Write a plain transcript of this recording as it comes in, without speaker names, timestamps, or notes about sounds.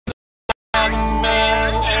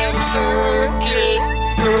I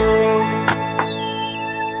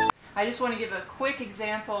just want to give a quick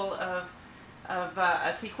example of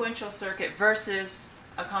a sequential circuit versus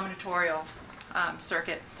a combinatorial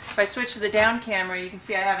circuit. If I switch to the down camera, you can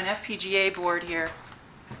see I have an FPGA board here.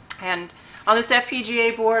 And on this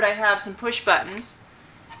FPGA board I have some push buttons,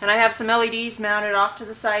 and I have some LEDs mounted off to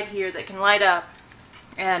the side here that can light up.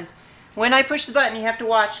 And when I push the button, you have to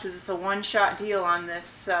watch because it's a one-shot deal on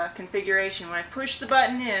this configuration. When I push the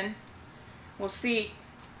button in, we'll see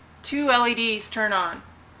two LEDs turn on.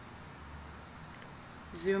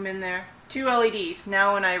 Zoom in there. Two LEDs.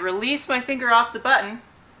 Now when I release my finger off the button,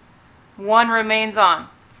 one remains on.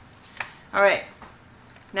 Alright,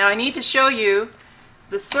 now I need to show you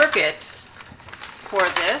the circuit for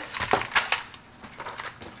this.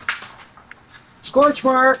 Scorch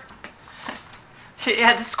mark!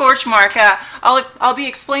 Yeah, the scorch mark. I'll be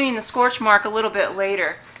explaining the scorch mark a little bit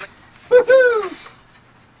later. Woohoo!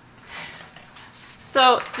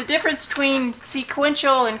 So the difference between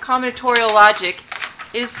sequential and combinatorial logic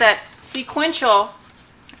is that sequential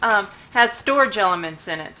has storage elements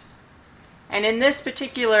in it. And in this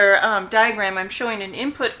particular diagram, I'm showing an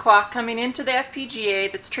input clock coming into the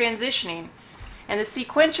FPGA that's transitioning. And the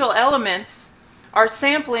sequential elements are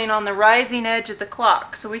sampling on the rising edge of the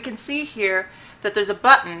clock. So we can see here that there's a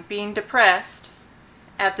button being depressed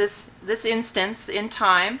at this instance in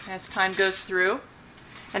time, as time goes through.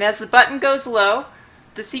 And as the button goes low,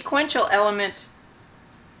 the sequential element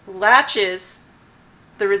latches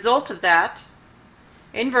the result of that,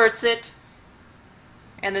 inverts it,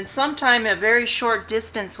 and then sometime a very short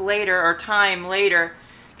distance later or time later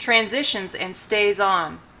transitions and stays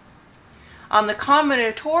on. On the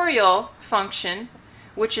combinatorial function,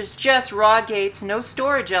 which is just raw gates, no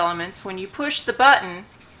storage elements, when you push the button,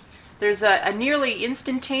 there's a nearly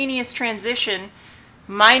instantaneous transition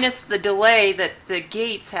minus the delay that the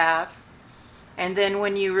gates have. And then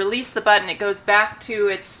when you release the button, it goes back to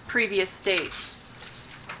its previous state.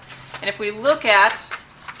 And if we look at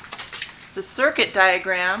the circuit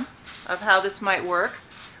diagram of how this might work,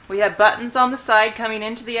 we have buttons on the side coming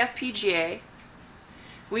into the FPGA.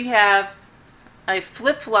 We have a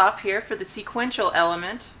flip-flop here for the sequential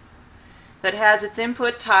element that has its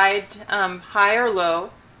input tied high or low.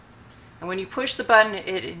 And when you push the button,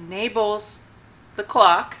 it enables the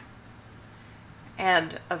clock.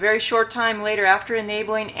 And a very short time later, after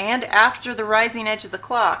enabling and after the rising edge of the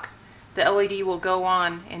clock, the LED will go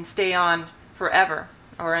on and stay on forever,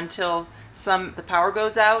 or until the power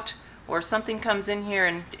goes out or something comes in here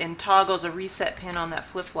and toggles a reset pin on that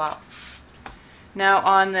flip-flop. Now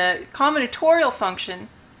on the combinatorial function,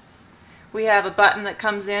 we have a button that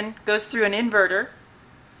comes in, goes through an inverter,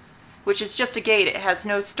 which is just a gate. It has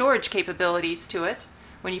no storage capabilities to it.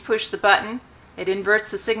 When you push the button, it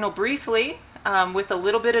inverts the signal briefly with a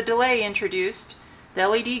little bit of delay introduced. The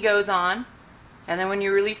LED goes on, and then when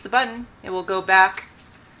you release the button, it will go back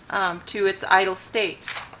to its idle state.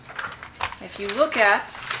 If you look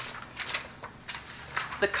at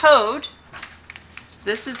the code,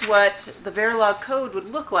 this is what the Verilog code would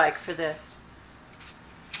look like for this.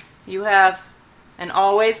 You have an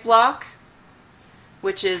always block,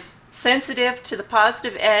 which is sensitive to the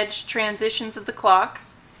positive edge transitions of the clock.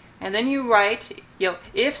 And then you write,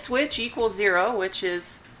 if switch equals 0, which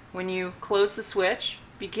is when you close the switch,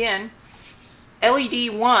 begin, LED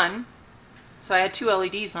 1, so I had two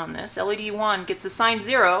LEDs on this, LED 1 gets assigned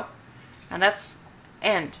 0, and that's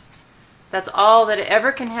end. That's all that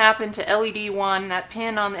ever can happen to LED 1, that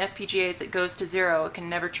pin on the FPGA, is it goes to 0. It can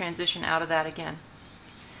never transition out of that again.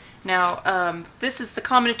 Now, this is the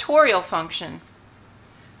combinatorial function.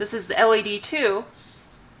 This is the LED 2.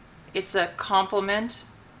 It's a complement.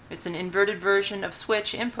 It's an inverted version of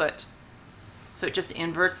switch input. So it just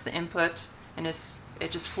inverts the input, and it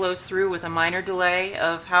just flows through with a minor delay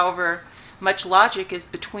of however much logic is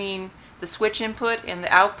between the switch input and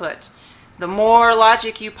the output. The more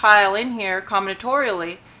logic you pile in here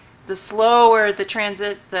combinatorially, the slower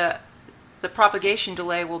the propagation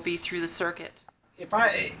delay will be through the circuit.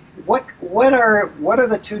 What are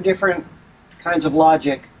the two different kinds of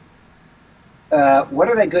logic? What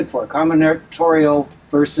are they good for? Combinatorial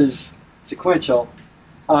versus sequential.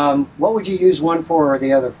 What would you use one for or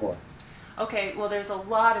the other for? Okay, well there's a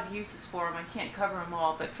lot of uses for them. I can't cover them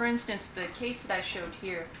all, but for instance, the case that I showed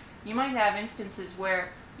here, you might have instances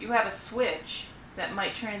where you have a switch that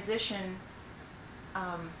might transition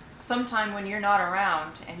sometime when you're not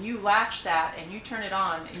around, and you latch that and you turn it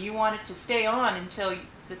on, and you want it to stay on until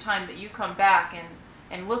the time that you come back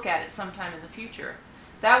and look at it sometime in the future.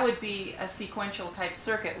 That would be a sequential type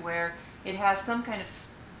circuit where it has some kind of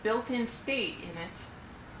built-in state in it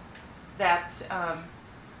that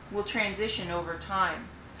will transition over time.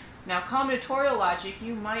 Now, combinatorial logic,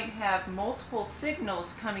 you might have multiple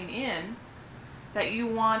signals coming in that you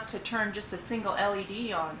want to turn just a single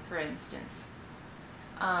LED on, for instance.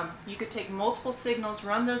 You could take multiple signals,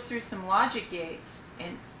 run those through some logic gates,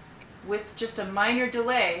 and with just a minor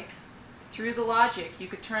delay through the logic, you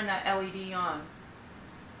could turn that LED on.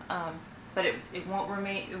 But it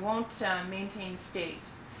won't maintain state.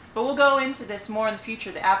 But we'll go into this more in the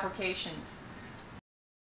future, the applications.